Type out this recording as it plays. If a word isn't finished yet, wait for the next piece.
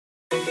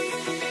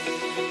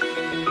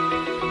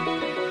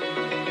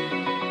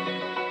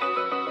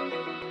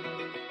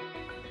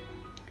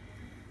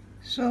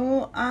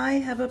So I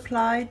have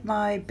applied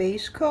my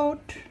base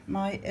coat,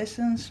 my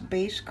Essence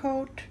base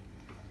coat,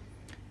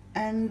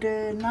 and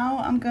now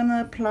I'm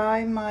gonna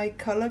apply my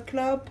Color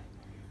Club,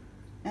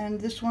 and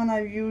this one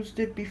I've used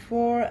it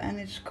before, and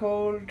it's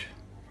called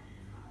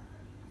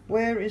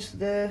Where is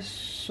the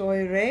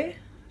Soirée?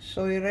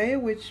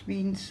 Soirée, which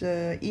means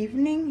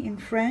evening in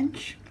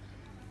French.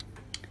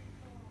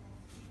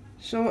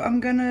 So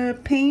I'm gonna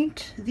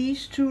paint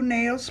these two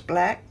nails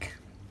black.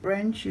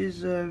 French is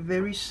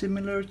very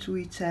similar to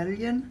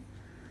Italian,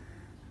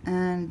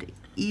 and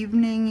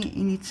evening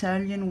in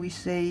Italian we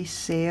say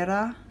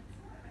sera,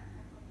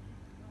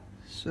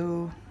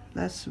 so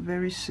that's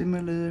very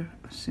similar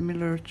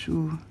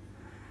to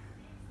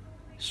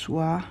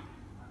soirée,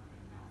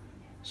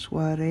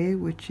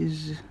 which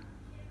is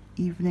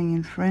evening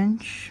in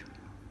French.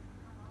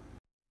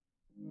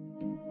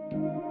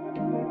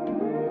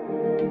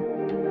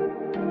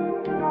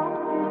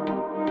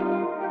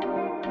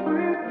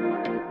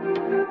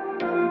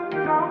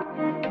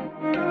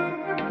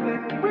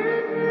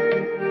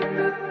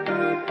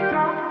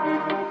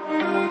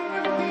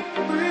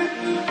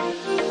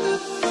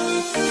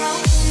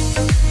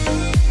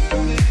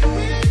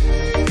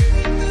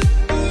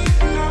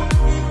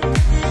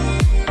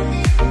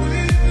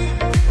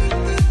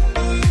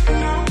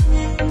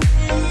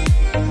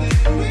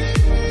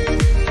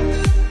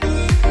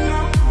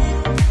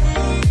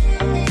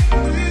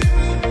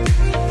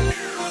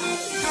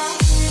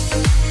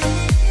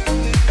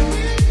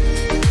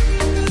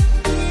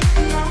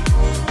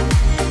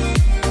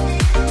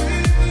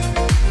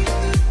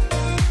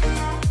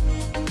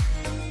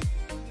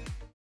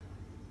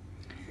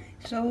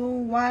 So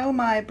while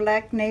my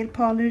black nail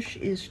polish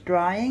is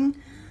drying,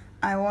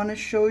 I want to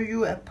show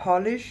you a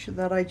polish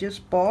that I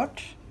just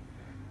bought.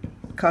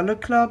 Color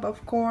Club,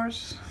 of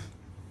course.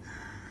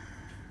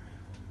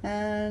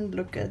 And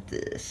look at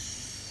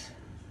this.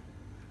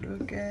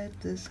 Look at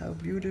this, how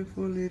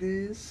beautiful it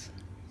is.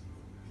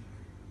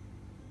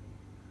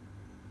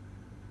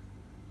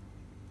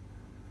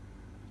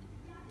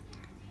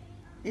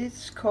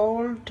 It's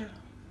called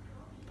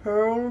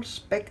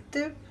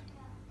Pearl-Spective.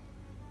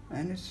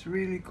 And it's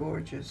really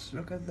gorgeous.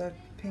 Look at that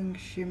pink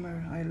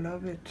shimmer. I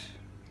love it.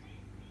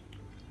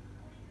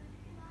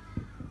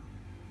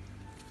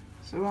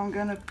 So I'm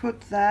gonna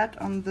put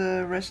that on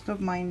the rest of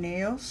my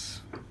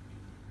nails.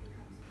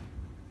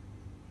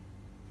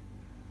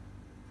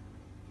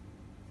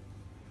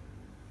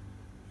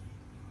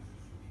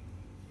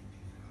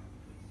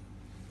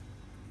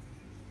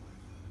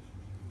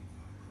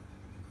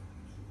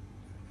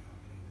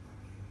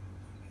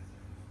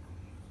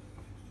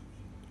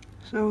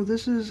 So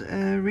this is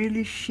a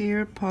really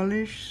sheer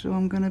polish, so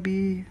I'm gonna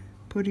be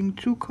putting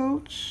 2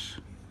 coats.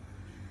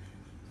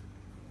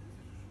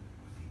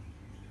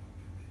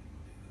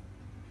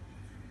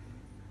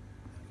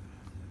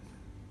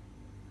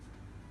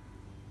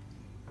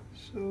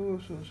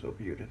 So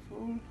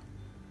beautiful.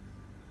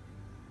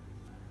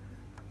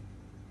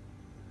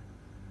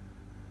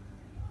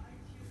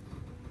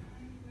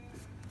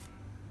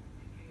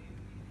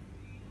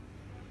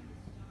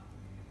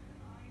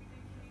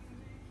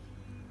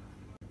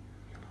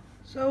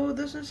 So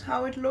this is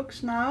how it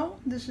looks now.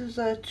 This is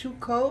 2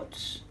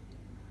 coats.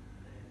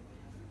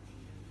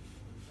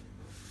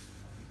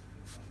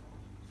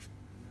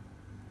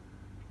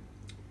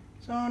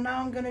 So now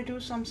I'm gonna do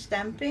some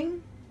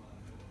stamping.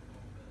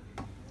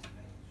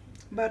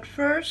 But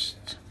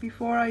first,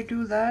 before I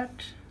do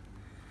that,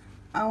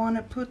 I want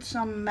to put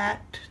some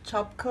matte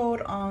top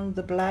coat on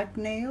the black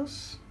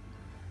nails.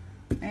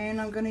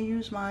 And I'm gonna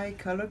use my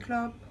Color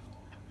Club.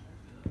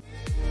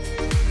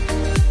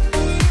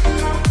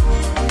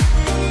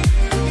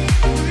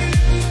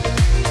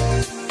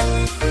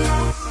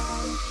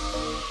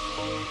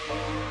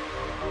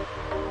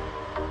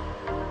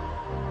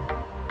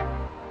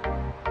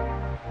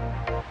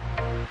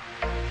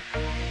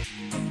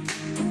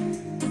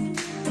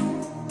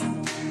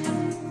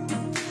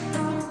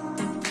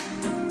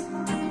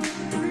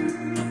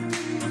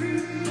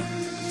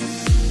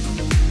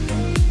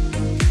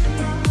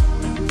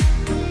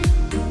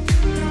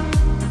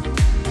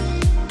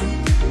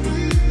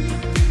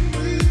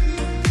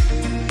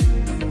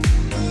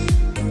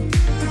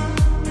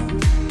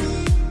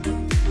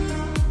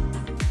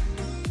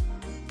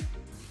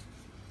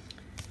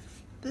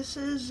 This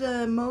is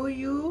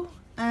Moyou,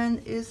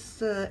 and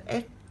it's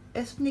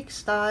ethnic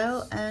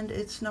style, and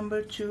it's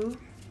number 2.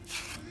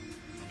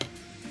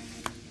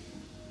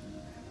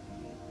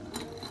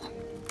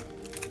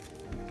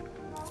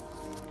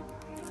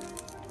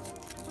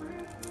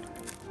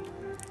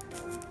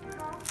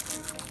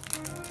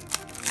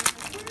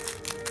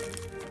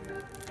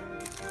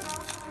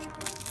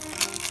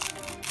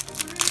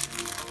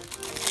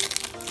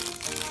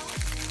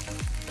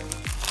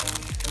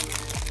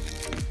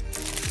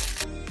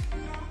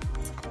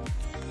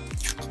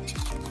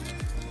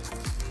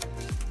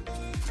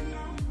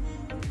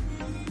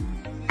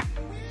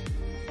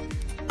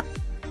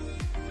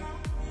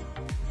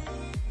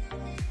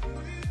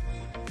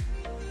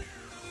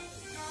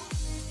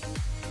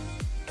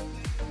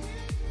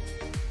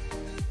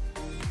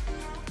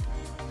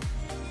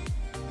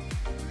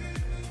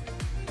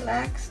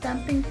 black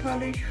stamping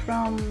polish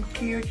from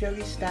Clear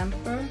Jelly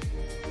Stamper,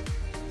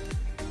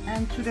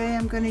 and today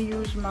I'm going to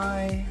use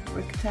my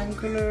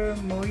rectangular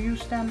Moyou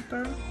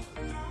stamper.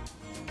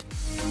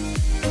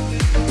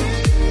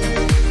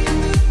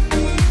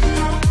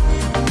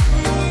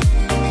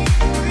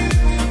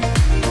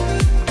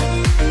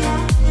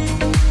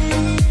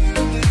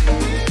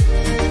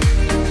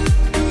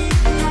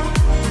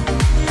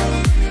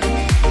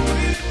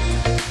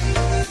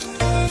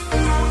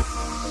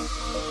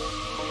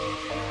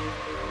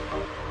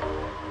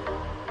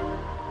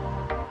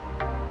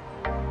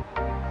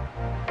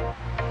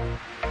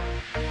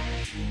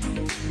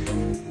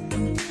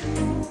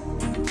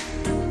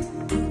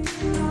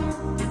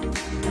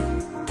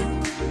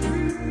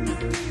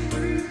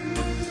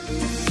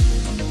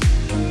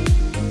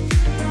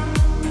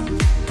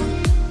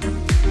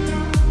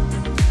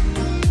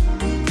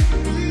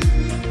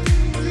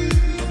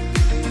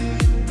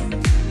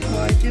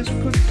 Just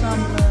put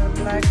some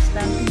black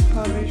stamping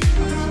polish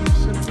on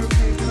some silver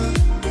paper,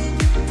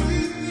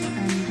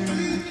 and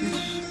I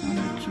just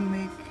wanted to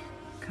make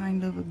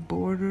kind of a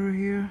border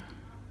here.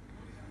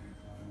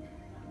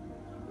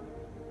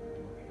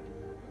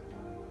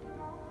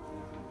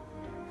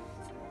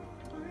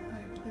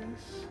 Like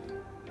this.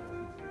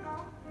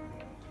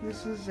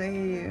 This is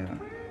a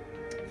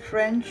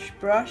French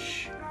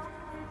brush.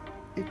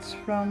 It's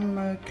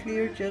from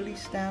Clear Jelly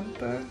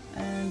Stamper,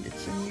 and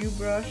it's a new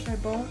brush I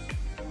bought.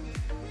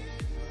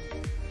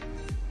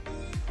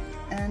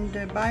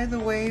 And by the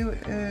way,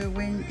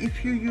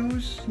 if you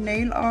use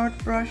nail art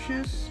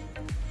brushes,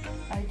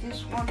 I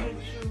just wanted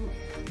to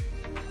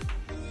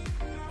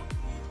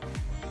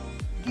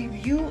give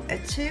you a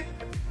tip,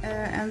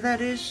 and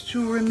that is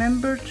to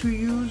remember to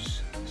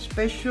use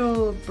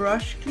special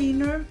brush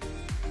cleaner.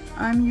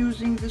 I'm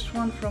using this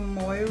one from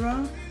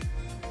Moyou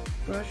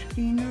brush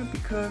cleaner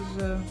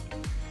because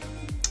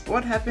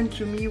what happened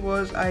to me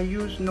was I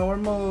used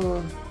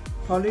normal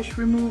polish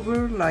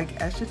remover like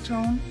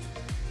acetone,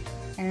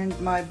 and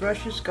my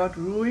brushes got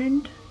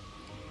ruined.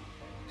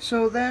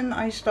 So then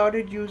I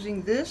started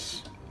using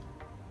this.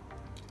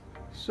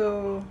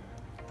 So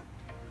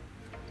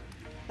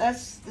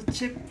that's the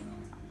tip.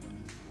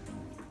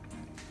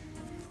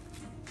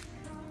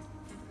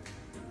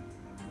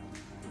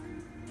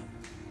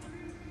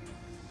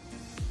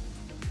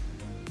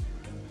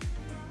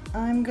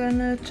 I'm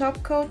gonna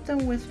top coat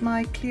them with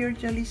my Clear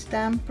Jelly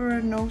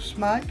Stamper No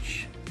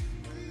Smudge.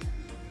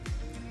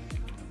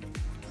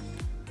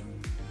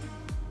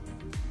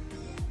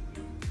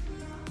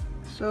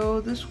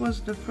 So this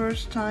was the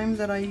first time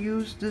that I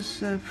used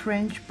this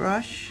French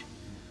brush,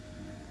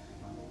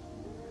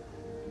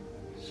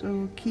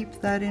 so keep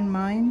that in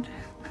mind.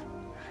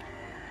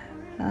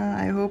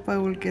 I hope I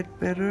will get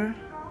better.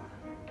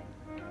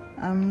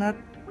 I'm not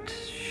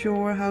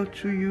sure how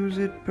to use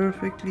it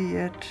perfectly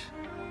yet.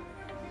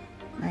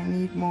 I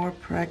need more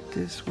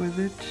practice with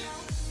it.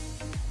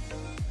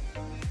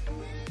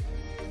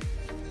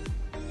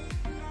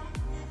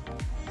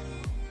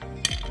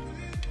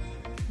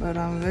 But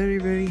I'm very,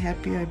 very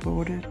happy I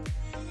bought it.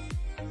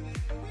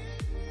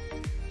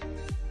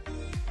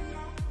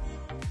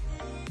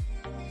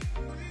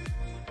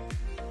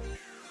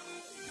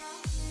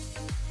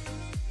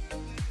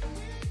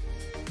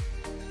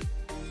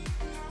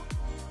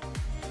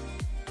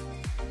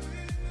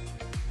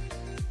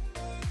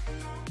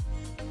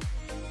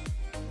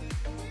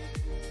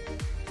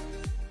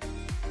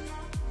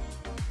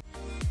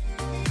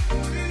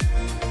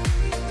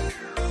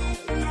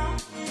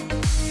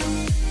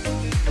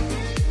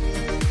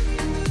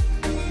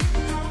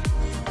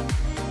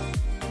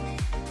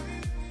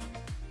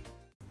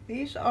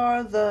 These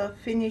are the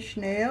finished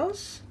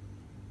nails.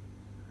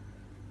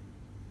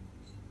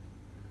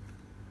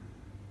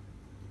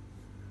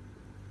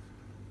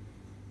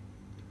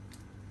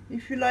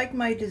 If you like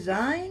my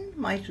design,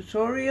 my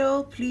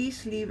tutorial,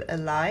 please leave a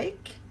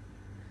like.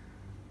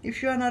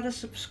 If you are not a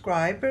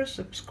subscriber,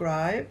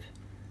 subscribe.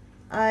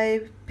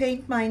 I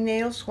paint my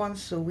nails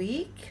once a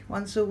week.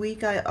 Once a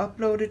week I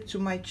upload it to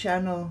my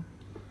channel.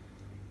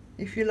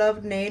 If you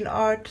love nail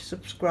art,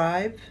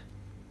 subscribe.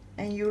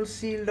 And you'll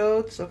see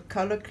loads of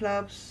color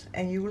clubs,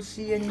 and you will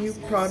see a new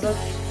product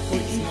for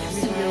each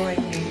video I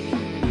make.